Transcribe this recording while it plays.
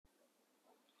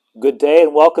Good day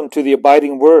and welcome to the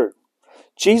Abiding Word.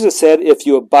 Jesus said, "If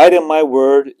you abide in my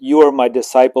word, you are my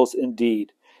disciples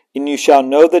indeed, and you shall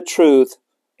know the truth,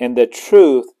 and the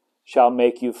truth shall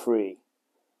make you free."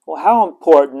 Well, how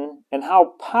important and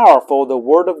how powerful the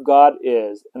Word of God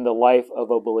is in the life of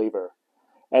a believer.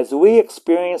 As we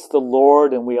experience the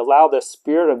Lord and we allow the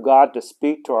Spirit of God to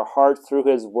speak to our hearts through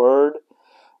His Word,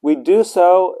 we do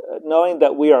so knowing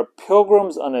that we are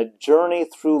pilgrims on a journey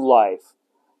through life.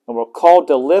 And we're called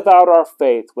to live out our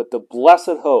faith with the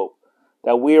blessed hope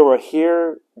that we are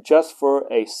here just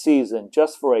for a season,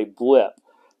 just for a blip,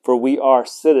 for we are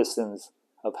citizens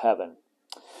of heaven.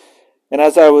 And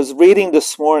as I was reading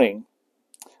this morning,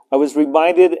 I was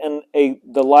reminded in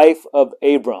the life of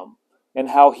Abram and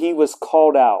how he was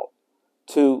called out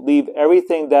to leave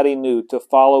everything that he knew to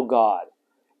follow God.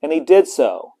 And he did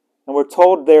so. And we're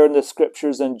told there in the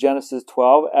scriptures in Genesis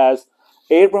 12, as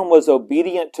Abram was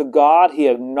obedient to God, he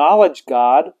acknowledged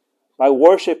God by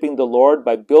worshiping the Lord,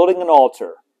 by building an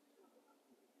altar.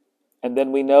 And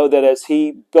then we know that as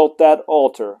he built that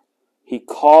altar, he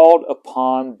called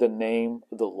upon the name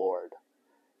of the Lord.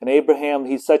 And Abraham,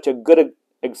 he's such a good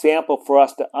example for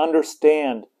us to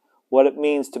understand what it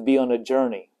means to be on a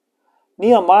journey.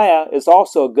 Nehemiah is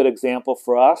also a good example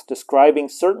for us, describing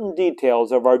certain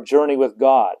details of our journey with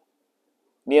God.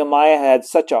 Nehemiah had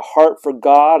such a heart for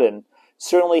God, and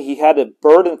certainly he had a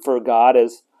burden for God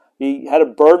as he had a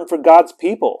burden for God's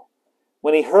people.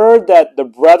 When he heard that the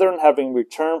brethren, having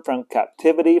returned from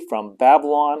captivity from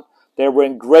Babylon, they were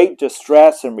in great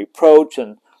distress and reproach,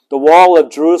 and the wall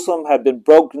of Jerusalem had been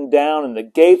broken down and the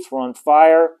gates were on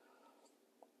fire,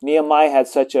 Nehemiah had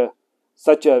such a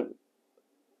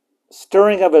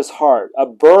stirring of his heart, a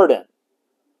burden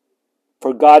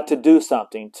for God to do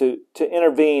something, to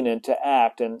intervene and to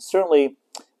act. And certainly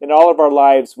in all of our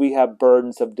lives we have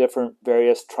burdens of different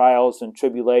various trials and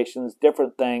tribulations,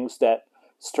 different things that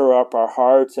stir up our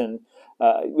hearts. And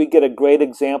we get a great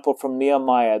example from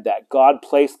Nehemiah that God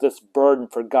placed this burden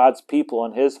for God's people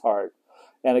in his heart.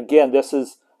 And again, this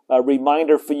is a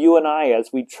reminder for you and I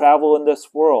as we travel in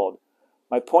this world.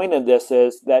 My point in this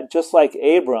is that just like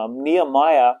Abram,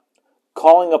 Nehemiah,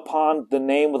 calling upon the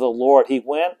name of the Lord, he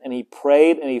went and he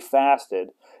prayed and he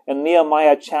fasted. In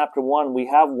Nehemiah chapter 1, we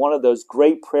have one of those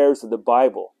great prayers of the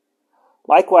Bible.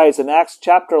 Likewise, in Acts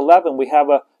chapter 11, we have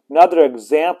another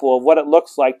example of what it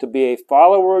looks like to be a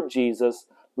follower of Jesus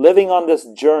living on this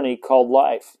journey called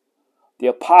life. The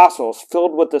apostles,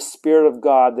 filled with the Spirit of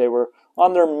God, they were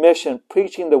on their mission,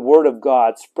 preaching the Word of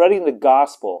God, spreading the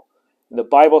gospel. And the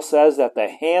Bible says that the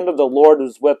hand of the Lord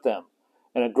was with them,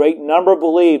 and a great number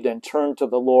believed and turned to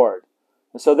the Lord.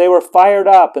 And so they were fired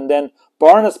up, and then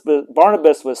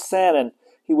Barnabas was sent, and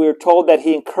we were told that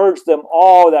he encouraged them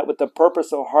all that with the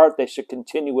purpose of heart they should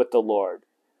continue with the Lord.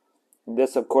 And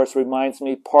this, of course, reminds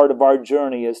me part of our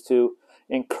journey is to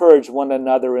encourage one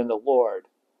another in the Lord,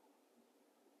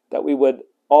 that we would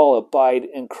all abide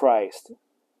in Christ,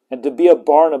 and to be a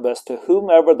Barnabas to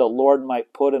whomever the Lord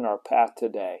might put in our path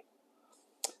today.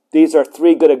 These are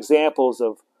three good examples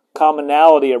of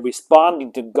commonality of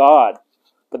responding to God.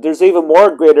 But there's even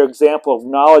more greater example of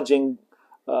acknowledging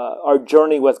our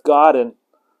journey with God, and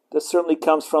this certainly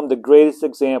comes from the greatest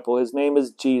example. His name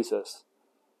is Jesus.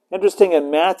 Interesting,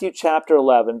 in Matthew chapter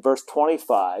 11, verse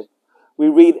 25, we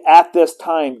read, "At this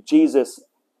time Jesus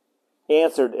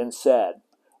answered and said."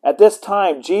 At this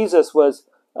time, Jesus was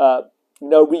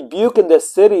rebuking the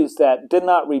cities that did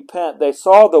not repent. They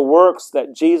saw the works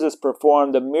that Jesus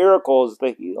performed, the miracles,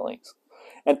 the healings,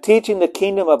 and teaching the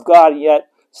kingdom of God, yet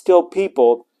still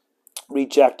people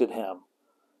rejected him.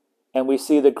 And we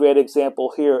see the great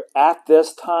example here. At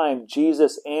this time,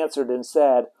 Jesus answered and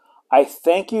said, "I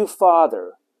thank you,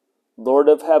 Father, Lord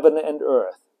of heaven and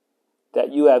earth,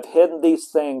 that you have hidden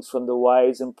these things from the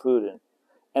wise and prudent,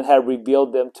 and have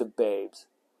revealed them to babes.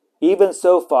 Even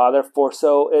so, Father, for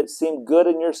so it seemed good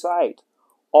in your sight.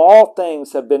 All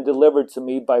things have been delivered to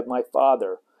me by my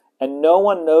Father, and no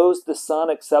one knows the Son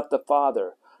except the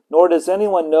Father, nor does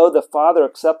anyone know the Father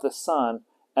except the Son,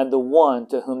 and the one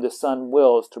to whom the Son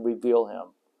wills to reveal him."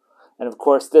 And of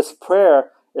course, this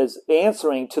prayer is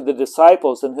answering to the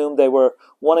disciples in whom they were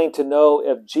wanting to know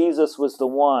if Jesus was the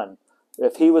one,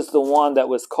 if he was the one that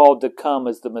was called to come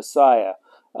as the Messiah,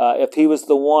 if he was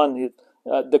the one,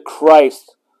 the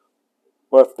Christ,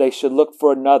 or if they should look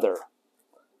for another.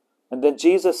 And then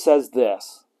Jesus says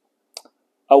this,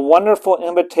 a wonderful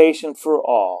invitation for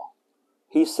all.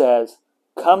 He says,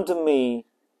 "Come to me,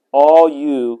 all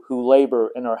you who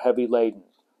labor and are heavy laden,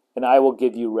 and I will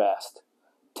give you rest.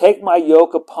 Take my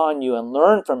yoke upon you and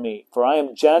learn from me, for I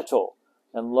am gentle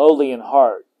and lowly in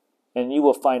heart, and you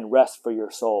will find rest for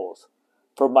your souls.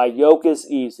 For my yoke is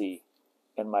easy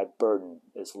and my burden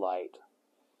is light.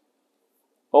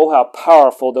 Oh, how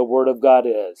powerful the Word of God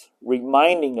is,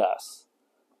 reminding us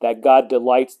that God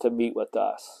delights to meet with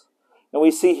us. And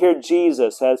we see here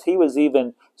Jesus, as he was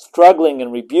even struggling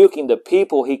and rebuking the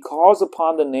people, he calls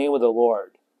upon the name of the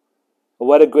Lord.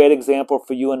 What a great example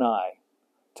for you and I,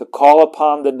 to call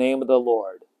upon the name of the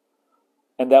Lord.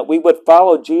 And that we would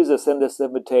follow Jesus in this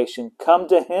invitation. Come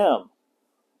to him,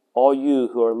 all you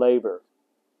who are labor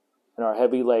and are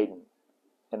heavy laden,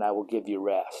 and I will give you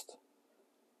rest.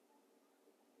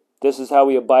 This is how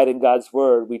we abide in God's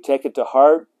word. We take it to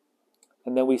heart,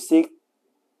 and then we seek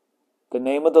the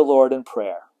name of the Lord in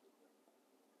prayer.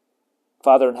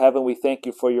 Father in heaven, we thank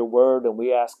you for your word, and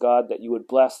we ask, God, that you would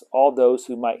bless all those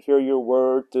who might hear your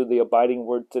word through the abiding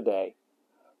word today.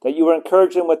 That you would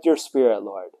encourage them with your spirit,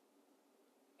 Lord.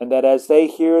 And that as they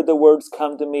hear the words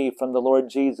come to me from the Lord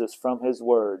Jesus, from his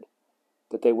word,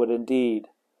 that they would indeed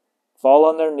fall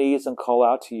on their knees and call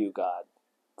out to you, God,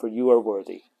 for you are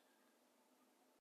worthy.